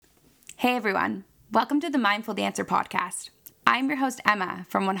Hey everyone, welcome to the Mindful Dancer podcast. I'm your host Emma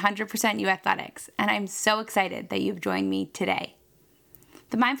from 100% U Athletics, and I'm so excited that you've joined me today.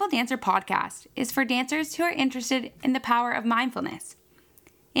 The Mindful Dancer podcast is for dancers who are interested in the power of mindfulness.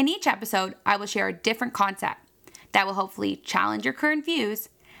 In each episode, I will share a different concept that will hopefully challenge your current views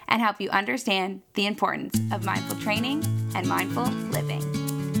and help you understand the importance of mindful training and mindful living.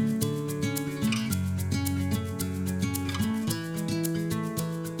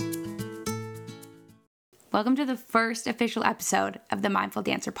 Welcome to the first official episode of the Mindful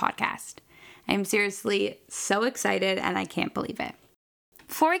Dancer podcast. I am seriously so excited and I can't believe it.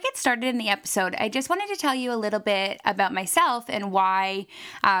 Before we get started in the episode, I just wanted to tell you a little bit about myself and why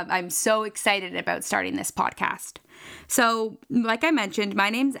I'm so excited about starting this podcast. So, like I mentioned, my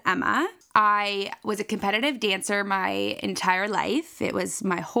name's Emma. I was a competitive dancer my entire life. It was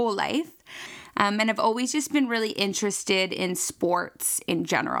my whole life. And I've always just been really interested in sports in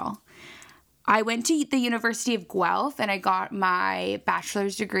general. I went to the University of Guelph and I got my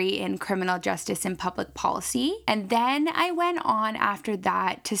bachelor's degree in criminal justice and public policy. And then I went on after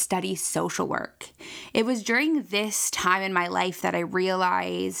that to study social work. It was during this time in my life that I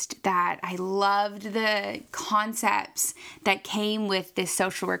realized that I loved the concepts that came with this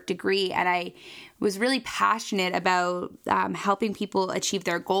social work degree. And I was really passionate about helping people achieve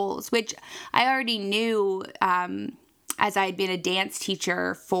their goals, which I already knew as I had been a dance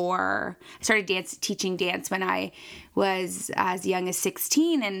teacher I started teaching dance when I was as young as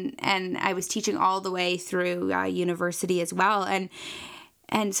 16, and I was teaching all the way through university as well.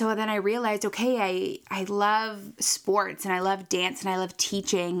 And so then I realized, okay, I love sports and I love dance and I love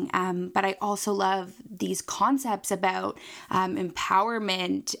teaching, but I also love these concepts about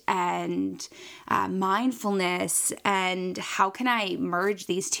empowerment and mindfulness and how can I merge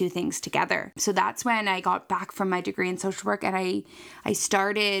these two things together. So that's when I got back from my degree in social work and I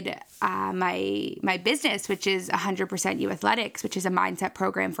started my business, which is 100% U Athletics, which is a mindset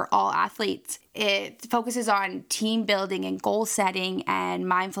program for all athletes. It focuses on team building and goal setting and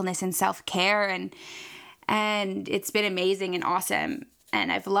mindfulness and self-care, and it's been amazing and awesome.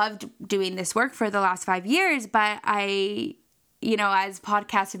 And I've loved doing this work for the last 5 years, but as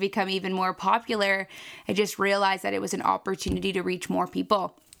podcasts have become even more popular, I just realized that it was an opportunity to reach more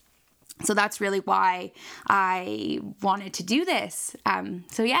people. So that's really why I wanted to do this.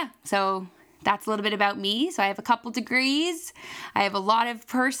 So that's a little bit about me. So I have a couple degrees. I have a lot of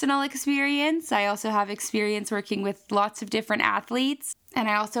personal experience. I also have experience working with lots of different athletes. And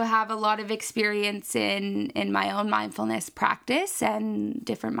I also have a lot of experience in my own mindfulness practice and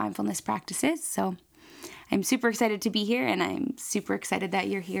different mindfulness practices. So I'm super excited to be here, and I'm super excited that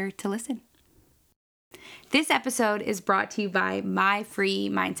you're here to listen. This episode is brought to you by my free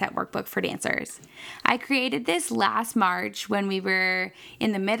mindset workbook for dancers. I created this last March when we were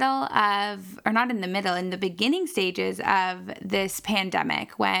in the beginning stages of this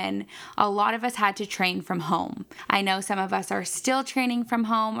pandemic, when a lot of us had to train from home. I know some of us are still training from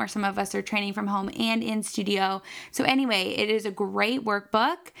home, or some of us are training from home and in studio. So anyway, it is a great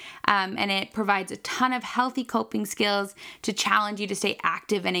workbook, and it provides a ton of healthy coping skills to challenge you to stay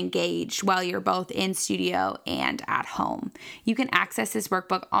active and engaged while you're both in studio and at home. You can access this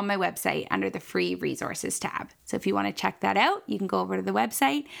workbook on my website under the free resources tab. So if you want to check that out, you can go over to the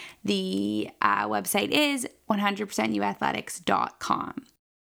website. The website is 100%uathletics.com.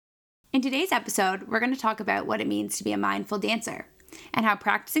 In today's episode, we're going to talk about what it means to be a mindful dancer and how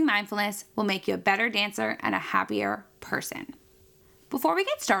practicing mindfulness will make you a better dancer and a happier person. Before we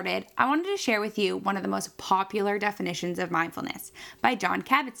get started, I wanted to share with you one of the most popular definitions of mindfulness by John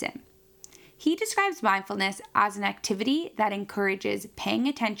Kabat-Zinn. He describes mindfulness as an activity that encourages paying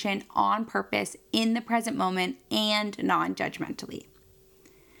attention on purpose in the present moment and non-judgmentally.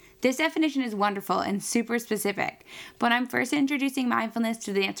 This definition is wonderful and super specific, but when I'm first introducing mindfulness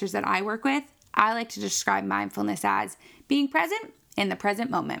to the dancers that I work with, I like to describe mindfulness as being present in the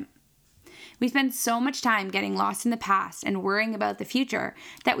present moment. We spend so much time getting lost in the past and worrying about the future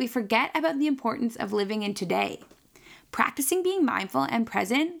that we forget about the importance of living in today. Practicing being mindful and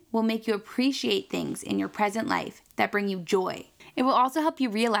present will make you appreciate things in your present life that bring you joy. It will also help you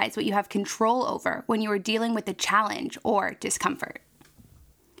realize what you have control over when you are dealing with a challenge or discomfort.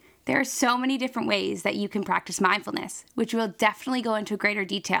 There are so many different ways that you can practice mindfulness, which we'll definitely go into greater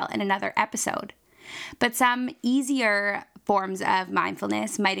detail in another episode. But some easier forms of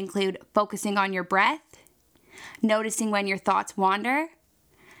mindfulness might include focusing on your breath, noticing when your thoughts wander,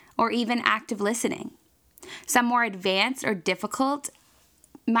 or even active listening. Some more advanced or difficult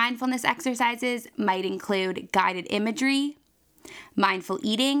mindfulness exercises might include guided imagery, mindful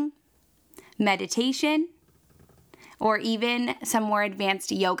eating, meditation, or even some more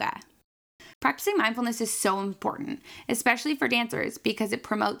advanced yoga. Practicing mindfulness is so important, especially for dancers, because it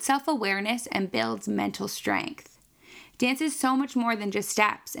promotes self-awareness and builds mental strength. Dance is so much more than just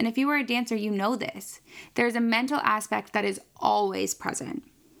steps, and if you are a dancer, you know this. There's a mental aspect that is always present.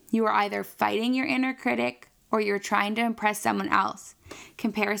 You are either fighting your inner critic or you're trying to impress someone else.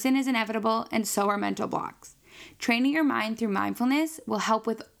 Comparison is inevitable, and so are mental blocks. Training your mind through mindfulness will help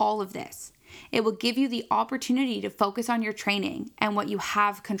with all of this. It will give you the opportunity to focus on your training and what you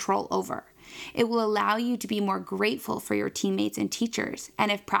have control over. It will allow you to be more grateful for your teammates and teachers,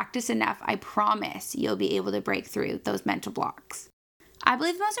 and if practiced enough, I promise you'll be able to break through those mental blocks. I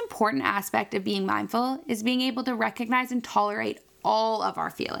believe the most important aspect of being mindful is being able to recognize and tolerate all of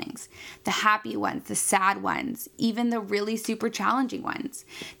our feelings. The happy ones, the sad ones, even the really super challenging ones.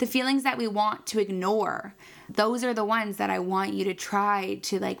 The feelings that we want to ignore, those are the ones that I want you to try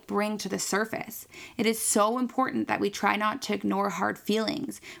to bring to the surface. It is so important that we try not to ignore hard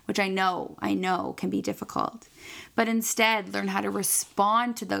feelings, which I know can be difficult, but instead learn how to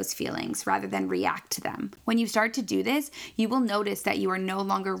respond to those feelings rather than react to them. When you start to do this, you will notice that you are no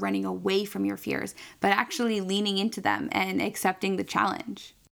longer running away from your fears, but actually leaning into them and accepting the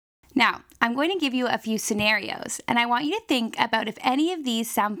challenge. Now, I'm going to give you a few scenarios, and I want you to think about if any of these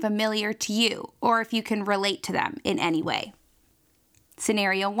sound familiar to you, or if you can relate to them in any way.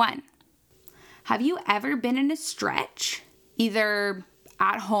 Scenario 1. Have you ever been in a stretch, either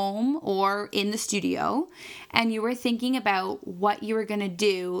at home or in the studio, and you were thinking about what you were going to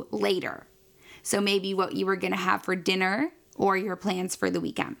do later? So maybe what you were going to have for dinner or your plans for the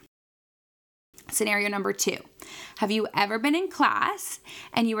weekend. Scenario number 2. Have you ever been in class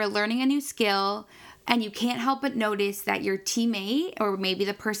and you were learning a new skill and you can't help but notice that your teammate or maybe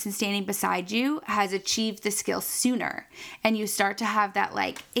the person standing beside you has achieved the skill sooner, and you start to have that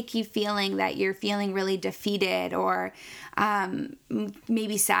icky feeling that you're feeling really defeated or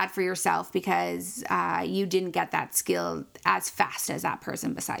maybe sad for yourself because you didn't get that skill as fast as that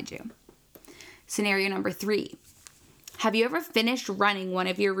person beside you. Scenario number 3. Have you ever finished running one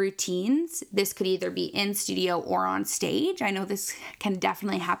of your routines? This could either be in studio or on stage. I know this can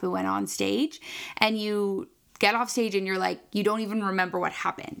definitely happen when on stage. And you get off stage and you're you don't even remember what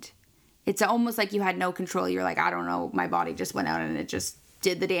happened. It's almost like you had no control. You're I don't know, my body just went out and it just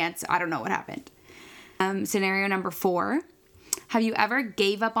did the dance. I don't know what happened. Scenario number 4. Have you ever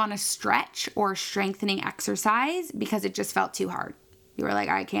gave up on a stretch or strengthening exercise because it just felt too hard? You were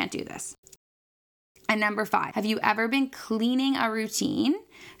I can't do this. And number 5, have you ever been cleaning a routine?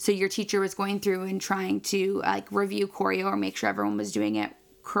 So your teacher was going through and trying to review choreo or make sure everyone was doing it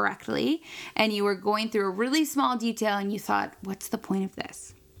correctly. And you were going through a really small detail and you thought, what's the point of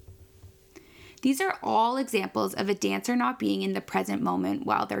this? These are all examples of a dancer not being in the present moment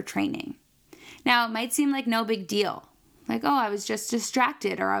while they're training. Now, it might seem like no big deal. I was just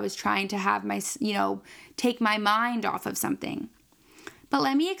distracted, or I was trying to have take my mind off of something. But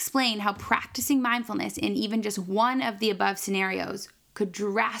let me explain how practicing mindfulness in even just one of the above scenarios could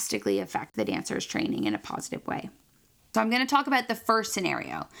drastically affect the dancer's training in a positive way. So I'm going to talk about the first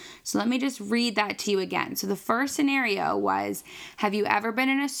scenario. So let me just read that to you again. So the first scenario was, have you ever been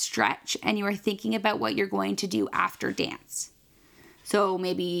in a stretch and you are thinking about what you're going to do after dance? So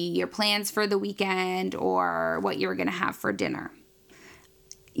maybe your plans for the weekend or what you're going to have for dinner.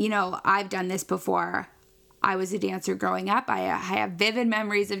 I've done this before. I was a dancer growing up. I have vivid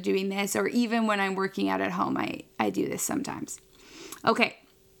memories of doing this, or even when I'm working out at home, I do this sometimes. Okay,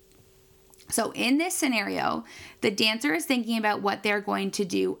 so in this scenario, the dancer is thinking about what they're going to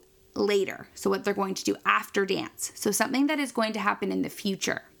do later. So what they're going to do after dance. So something that is going to happen in the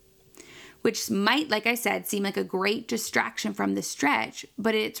future, which might, like I said, seem like a great distraction from the stretch,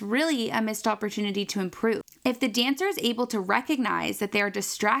 but it's really a missed opportunity to improve. If the dancer is able to recognize that they are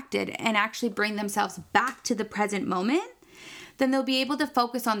distracted and actually bring themselves back to the present moment, then they'll be able to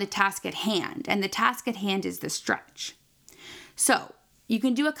focus on the task at hand, and the task at hand is the stretch. So you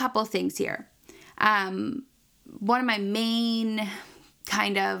can do a couple things here. One of my main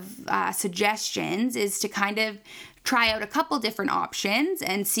suggestions is to try out a couple different options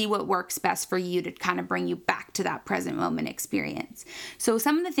and see what works best for you to bring you back to that present moment experience. So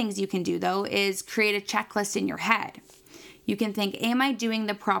some of the things you can do though is create a checklist in your head. You can think, am I doing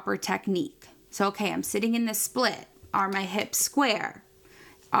the proper technique? So, okay, I'm sitting in the split. Are my hips square?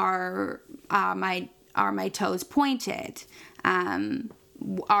 Are my toes pointed?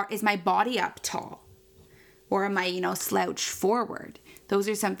 Is my body up tall? Or am I, slouched forward? Those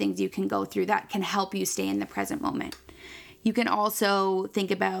are some things you can go through that can help you stay in the present moment. You can also think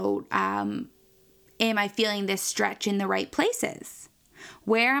about, am I feeling this stretch in the right places?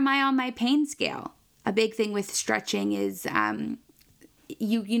 Where am I on my pain scale? A big thing with stretching is,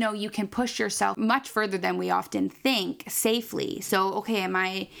 you can push yourself much further than we often think safely. So, okay, am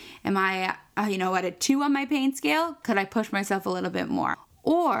I at a 2 on my pain scale? Could I push myself a little bit more?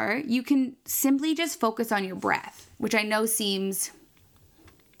 Or you can simply just focus on your breath, which I know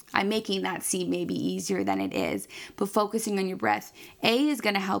I'm making that seem maybe easier than it is, but focusing on your breath, is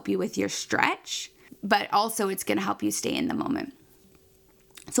going to help you with your stretch, but also it's going to help you stay in the moment.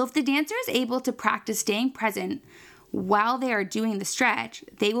 So if the dancer is able to practice staying present while they are doing the stretch,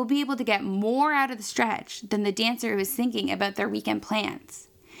 they will be able to get more out of the stretch than the dancer who is thinking about their weekend plans.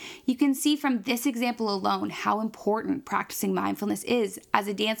 You can see from this example alone how important practicing mindfulness is as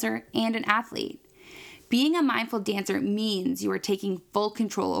a dancer and an athlete. Being a mindful dancer means you are taking full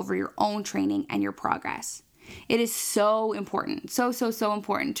control over your own training and your progress. It is so important, so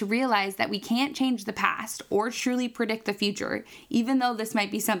important to realize that we can't change the past or truly predict the future, even though this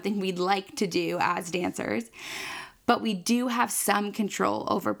might be something we'd like to do as dancers. But we do have some control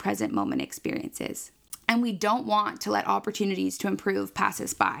over present moment experiences. And we don't want to let opportunities to improve pass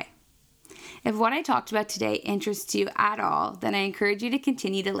us by. If what I talked about today interests you at all, then I encourage you to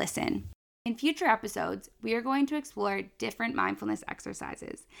continue to listen. In future episodes, we are going to explore different mindfulness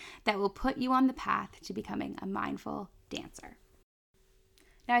exercises that will put you on the path to becoming a mindful dancer.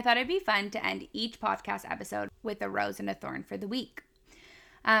 Now, I thought it'd be fun to end each podcast episode with a rose and a thorn for the week.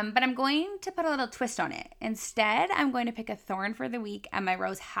 But I'm going to put a little twist on it. Instead, I'm going to pick a thorn for the week, and my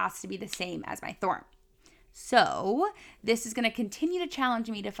rose has to be the same as my thorn. So this is going to continue to challenge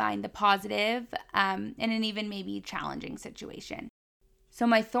me to find the positive in an even maybe challenging situation. So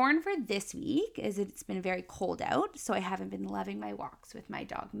my thorn for this week is it's been very cold out, so I haven't been loving my walks with my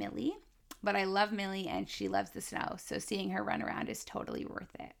dog Millie. But I love Millie and she loves the snow, so seeing her run around is totally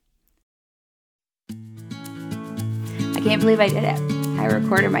worth it. I can't believe I did it. I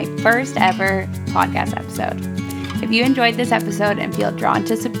recorded my first ever podcast episode. If you enjoyed this episode and feel drawn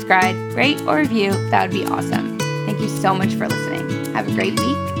to subscribe, rate, or review, that would be awesome. Thank you so much for listening. Have a great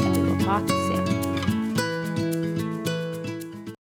week, and we will talk soon.